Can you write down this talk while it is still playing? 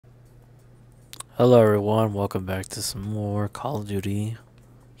Hello everyone, welcome back to some more Call of Duty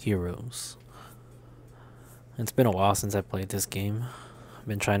Heroes. It's been a while since I played this game. I've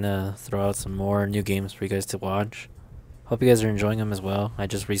been trying to throw out some more new games for you guys to watch. Hope you guys are enjoying them as well. I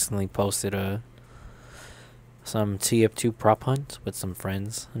just recently posted some TF2 prop hunt with some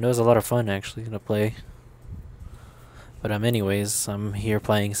friends. And it was a lot of fun actually to play. But anyways, I'm here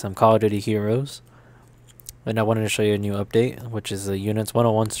playing some Call of Duty Heroes. And I wanted to show you a new update, which is the Units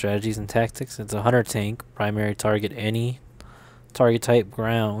 101 Strategies and Tactics. It's a hunter tank, primary target any target type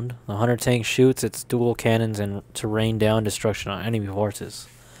ground. The hunter tank shoots its dual cannons and to rain down destruction on enemy forces.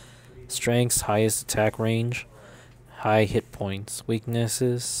 Strengths, highest attack range, high hit points.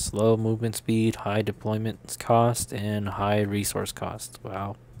 Weaknesses, slow movement speed, high deployment cost, and high resource cost.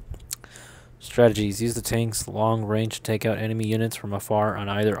 Wow. Strategies, use the tank's long range to take out enemy units from afar on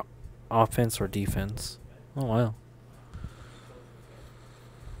either offense or defense. Oh wow.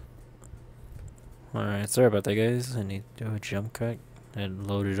 Alright, sorry about that guys. I need to do a jump cut and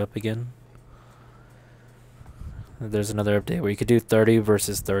load it up again. There's another update where you could do 30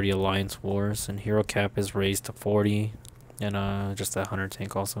 versus 30 alliance wars, and hero cap is raised to 40, and just that hunter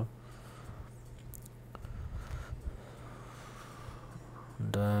tank also.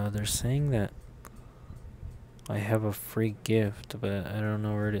 And they're saying that I have a free gift, but I don't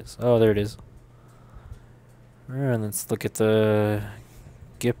know where it is. Oh, there it is. Alright, let's look at the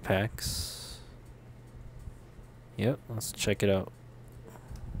gift packs. Yep, let's check it out.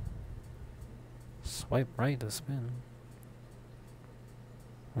 Swipe right to spin.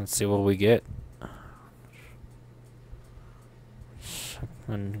 Let's see what we get.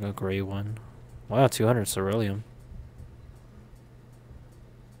 And a gray one. Wow, 200 ceruleum.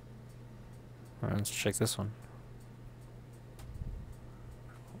 Alright, let's check this one.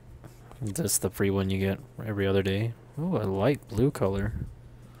 This is the free one you get every other day. Ooh, a light blue color.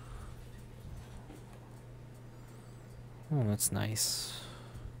 Oh, that's nice.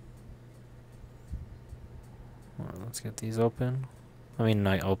 Alright, let's get these open. I mean,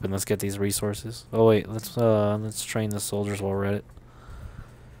 not open. Let's get these resources. Oh wait, let's train the soldiers while we're at it.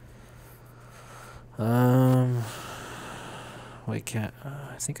 Wait, can't.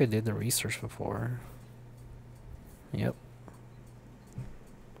 I think I did the research before. Yep.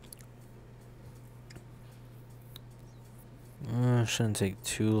 Shouldn't take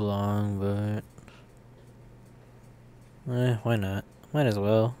too long, but why not? Might as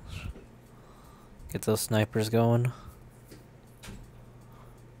well get those snipers going.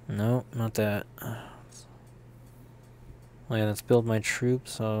 No, not that. Oh yeah, let's build my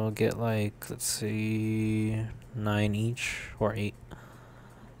troops. I'll get like, let's see, 9 each or 8.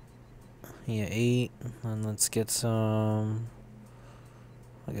 Yeah, 8. And let's get some.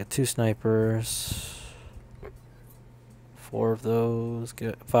 I got 2 snipers. 4 of those.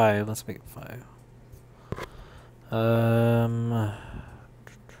 Get 5. Let's make it 5.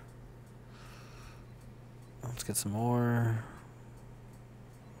 Let's get some more.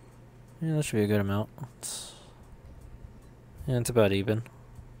 Yeah, that should be a good amount. Yeah, it's about even.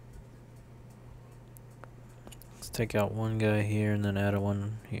 Let's take out one guy here and then add a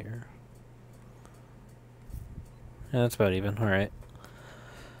one here. Yeah, that's about even. Alright.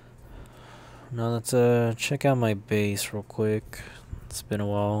 Now let's check out my base real quick. It's been a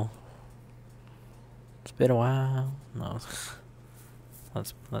while. It's been a while. No.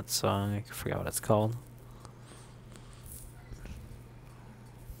 That song, I forgot what it's called.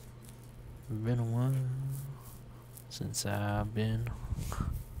 Been a while since I've been.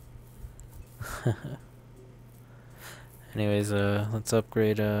 Anyways, let's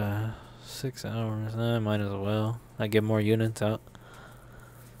upgrade 6 hours. Might as well. I get more units out.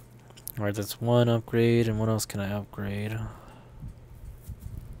 Alright, that's one upgrade, and what else can I upgrade?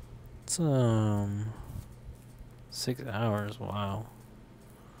 It's 6 hours, wow.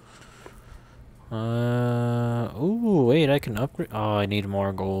 Ooh, wait, I can upgrade. Oh, I need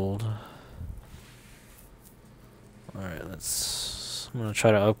more gold. Alright, I'm gonna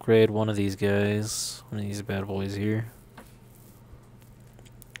try to upgrade one of these guys. One of these bad boys here.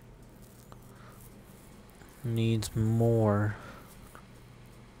 Needs more.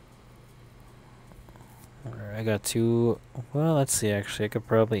 Alright, I got 2. Well, let's see, actually, I could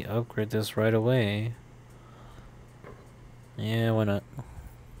probably upgrade this right away. Yeah, why not?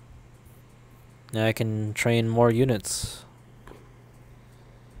 Now I can train more units.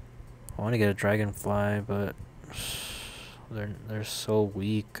 I want to get a dragonfly, but they're so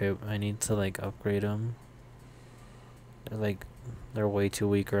weak. I need to like upgrade them. They're way too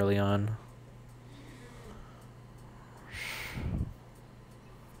weak early on.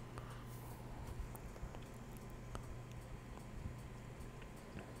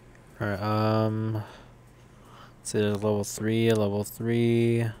 Alright, it's a level 3, a level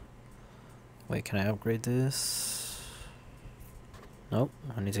 3. Wait, can I upgrade this? Nope,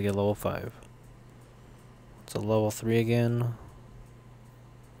 I need to get level 5. It's a level 3 again.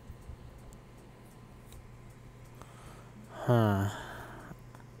 Huh.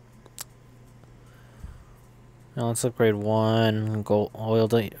 Now let's upgrade one gold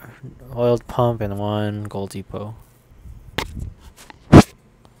oiled pump and one gold depot.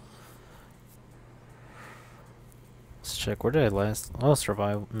 Let's check. Where did I last? Oh,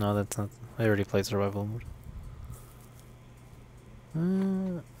 survival. No, that's not. I already played survival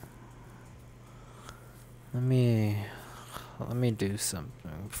mode. Let me do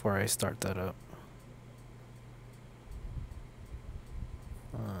something before I start that up.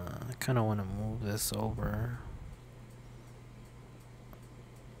 I kind of want to move this over.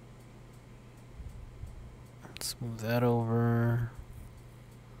 Let's move that over.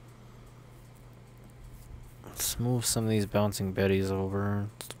 Let's move some of these bouncing betties over.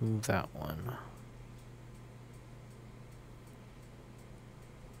 Let's move that one.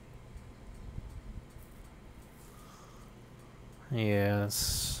 Yeah,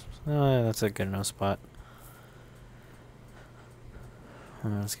 that's a good enough spot.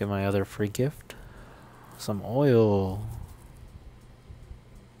 Let's get my other free gift. Some oil.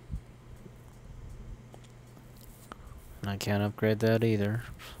 And I can't upgrade that either.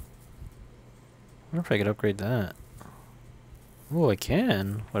 I wonder if I could upgrade that. Oh, I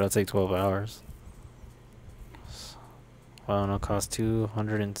can. But it'll take 12 hours. Wow, and it'll cost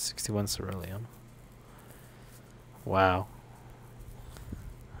 261 cerulean. Wow.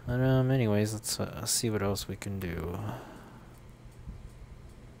 And, anyways, let's see what else we can do.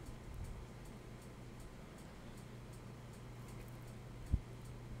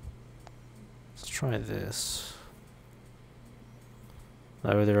 Let's try this.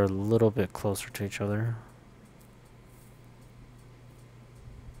 That way they're a little bit closer to each other.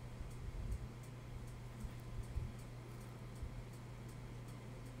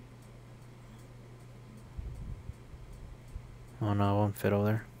 Oh no, it won't fit over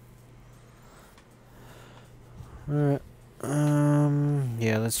there. Alright.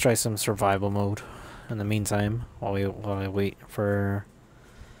 Yeah, let's try some survival mode in the meantime while I wait for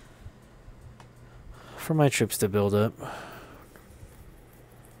my troops to build up.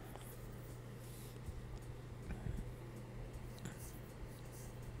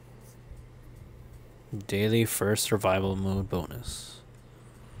 Daily first survival mode bonus.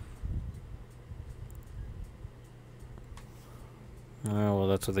 Oh, well,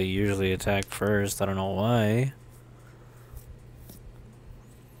 that's what they usually attack first. I don't know why.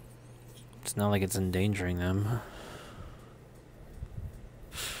 It's not like it's endangering them.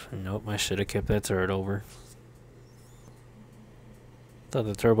 Nope, I should have kept that turret over. Thought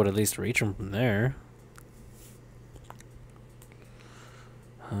the turret would at least reach him from there.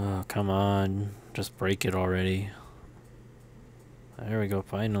 Oh, come on. Just break it already. There we go,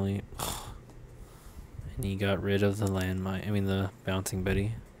 finally. And he got rid of the landmine. I mean, the bouncing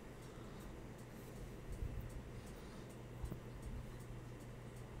Betty.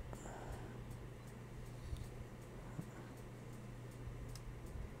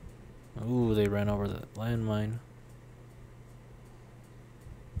 Ooh, they ran over the landmine.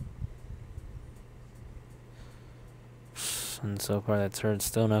 And so far that turret's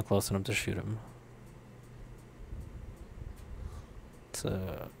still not close enough to shoot him.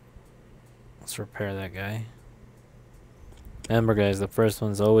 Let's repair that guy. Remember guys, the first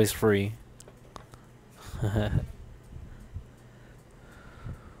one's always free. Well,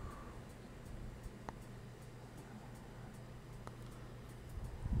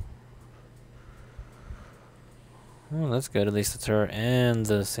 that's good. At least the turret and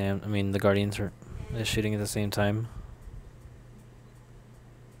the Guardians are shooting at the same time.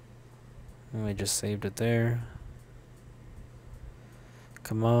 And we just saved it there.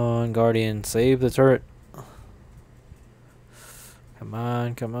 Come on, Guardian, save the turret. Come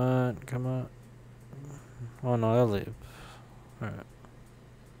on, come on, come on. Oh no, they'll live. Alright.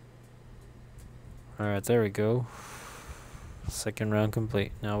 Alright, there we go. Second round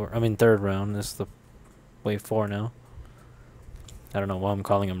complete. Now third round. This is the wave 4 now. I don't know why I'm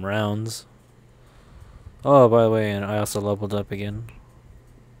calling them rounds. Oh, by the way, and I also leveled up again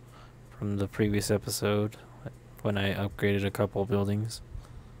from the previous episode when I upgraded a couple buildings.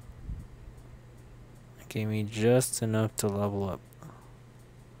 It gave me just enough to level up.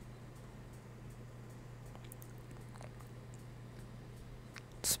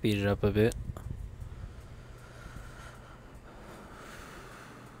 Speed it up a bit.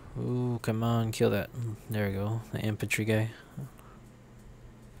 Ooh, come on, kill that. There we go, the infantry guy.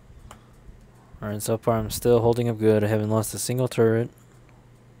 Alright, so far I'm still holding up good. I haven't lost a single turret.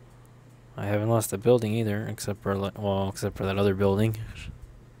 I haven't lost a building either, except for except for that other building.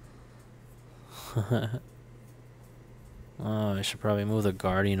 Oh, I should probably move the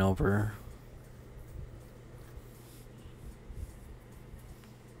Guardian over.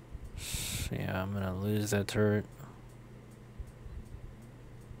 Yeah, I'm gonna lose that turret.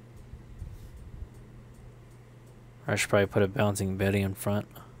 I should probably put a bouncing Betty in front.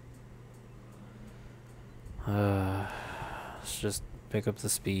 Let's just pick up the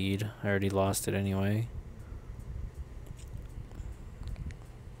speed. I already lost it anyway.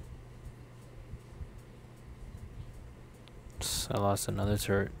 I lost another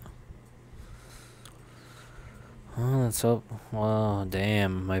turret. Oh, let's hope. Well,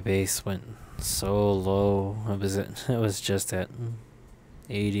 damn, my base went so low. It was just at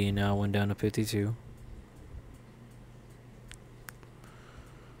 80 and now went down to 52.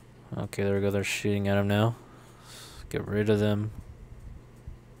 Okay, there we go. They're shooting at him now. Get rid of them.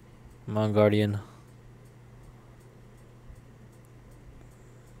 Come on, Guardian.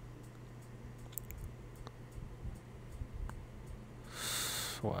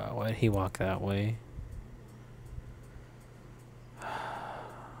 Wow, why'd he walk that way?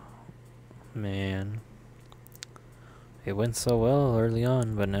 Man. It went so well early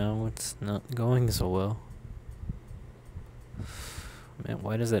on, but now it's not going so well. Man,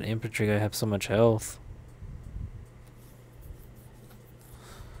 why does that infantry guy have so much health?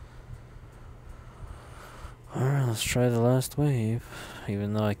 Alright, let's try the last wave.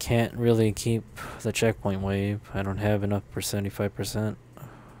 Even though I can't really keep the checkpoint wave, I don't have enough for 75%.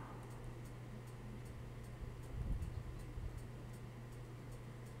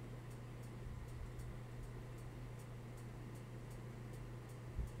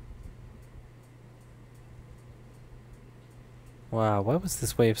 Wow, why was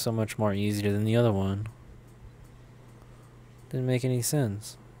this wave so much more easier than the other one? Didn't make any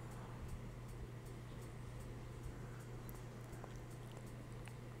sense.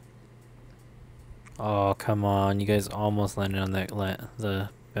 Oh, come on. You guys almost landed on that the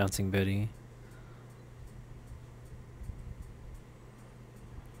bouncing Betty.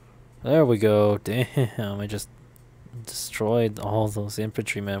 There we go. Damn, I just destroyed all those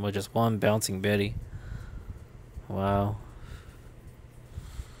infantrymen with just one bouncing Betty. Wow.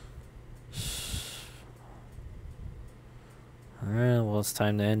 Alright, well, it's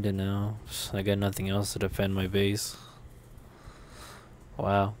time to end it now. I got nothing else to defend my base.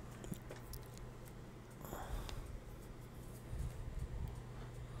 Wow.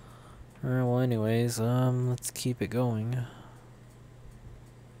 Alright, well, anyways, let's keep it going.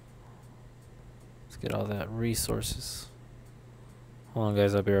 Let's get all that resources. Hold on,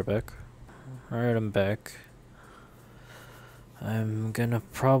 guys, I'll be right back. Alright, I'm back. I'm gonna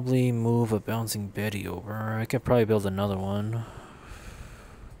probably move a bouncing Betty over. I could probably build another one.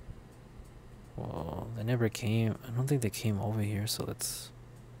 Well, they never came. I don't think they came over here, so let's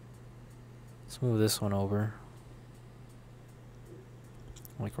move this one over.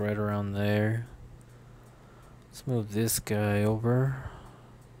 Like right around there. Let's move this guy over.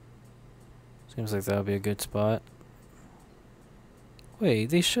 Seems like that would be a good spot.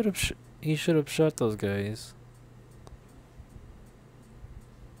 Wait, he should have shot those guys.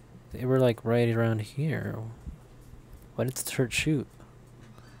 They were like right around here. Why did the turret shoot?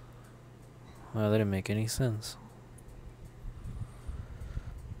 Wow, that didn't make any sense.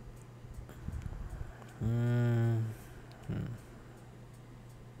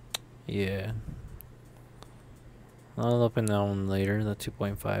 Yeah. I'll open that one later, the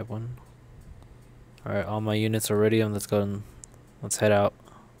 2.5 one. Alright, all my units are ready, and let's go and let's head out.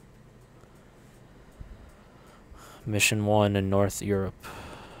 Mission 1 in North Europe.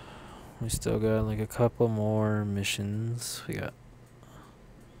 We still got like a couple more missions. We got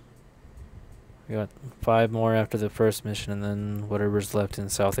 5 more after the first mission, and then whatever's left in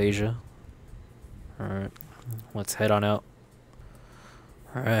South Asia. Alright, let's head on out.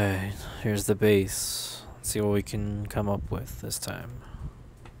 Alright, here's the base. Let's see what we can come up with this time.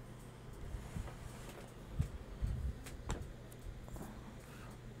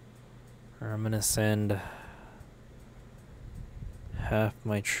 I'm gonna send half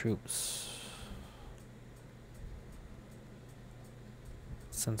my troops.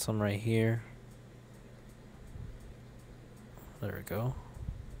 Send some right here. There we go.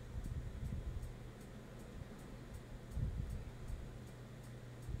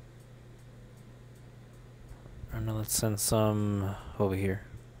 And now let's send some over here.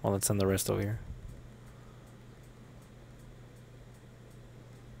 Well, let's send the rest over here.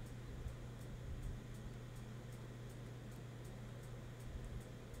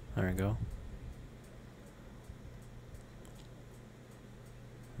 There we go.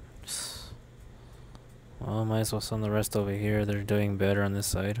 Well, might as well send the rest over here. They're doing better on this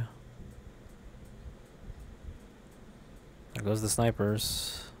side. There goes the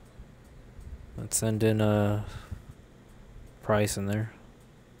snipers. Let's send in a Price in there.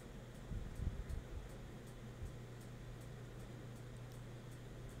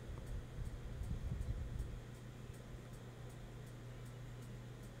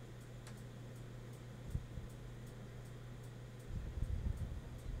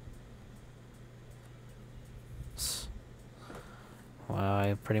 Wow,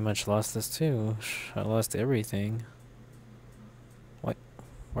 I pretty much lost this too. I lost everything. What?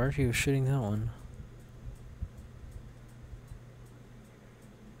 Why are you shooting that one?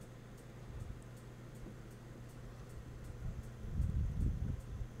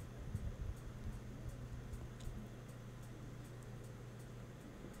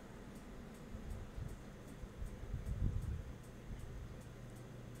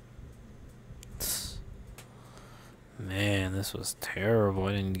 Man, this was terrible.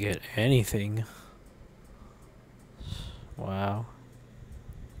 I didn't get anything. Wow.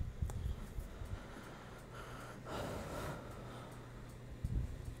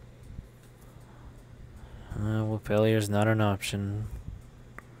 Well, failure is not an option.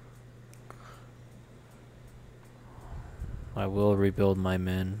 I will rebuild my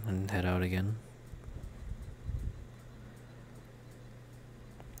men and head out again.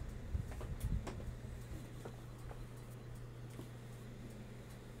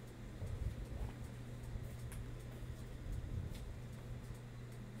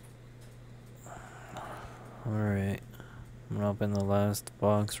 Alright. I'm gonna open the last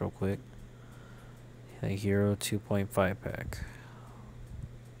box real quick. The Hero 2.5 pack.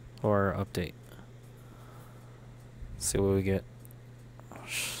 Or update. See what we get.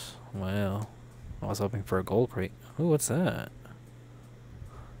 Wow. I was hoping for a gold crate. Ooh, what's that?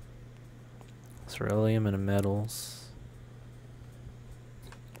 Ceruleum and metals.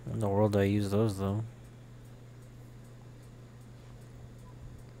 In the world do I use those though?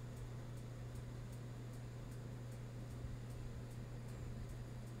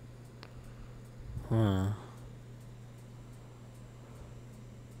 Huh.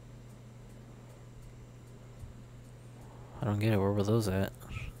 I don't get it. Where were those at?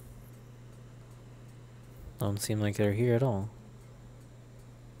 Don't seem like they're here at all.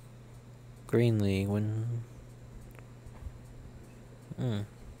 Green League, when...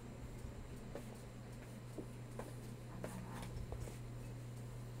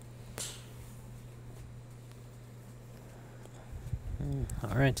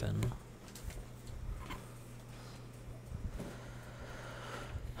 Alright then.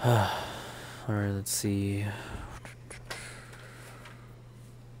 Alright, let's see.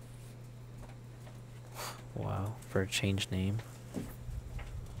 Wow, for a change name.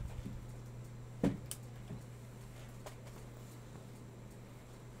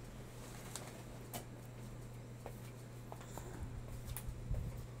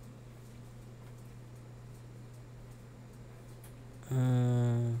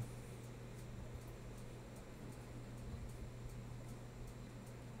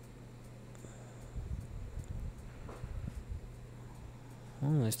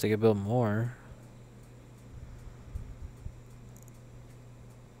 At least I could build more.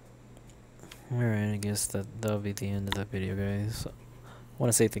 Alright, I guess that'll be the end of the video, guys. I want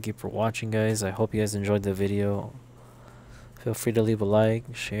to say thank you for watching, guys. I hope you guys enjoyed the video. Feel free to leave a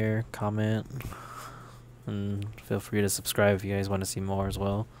like, share, comment, and feel free to subscribe if you guys want to see more as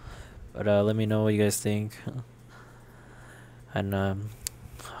well. But let me know what you guys think, and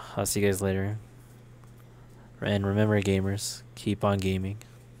I'll see you guys later. And remember, gamers, keep on gaming.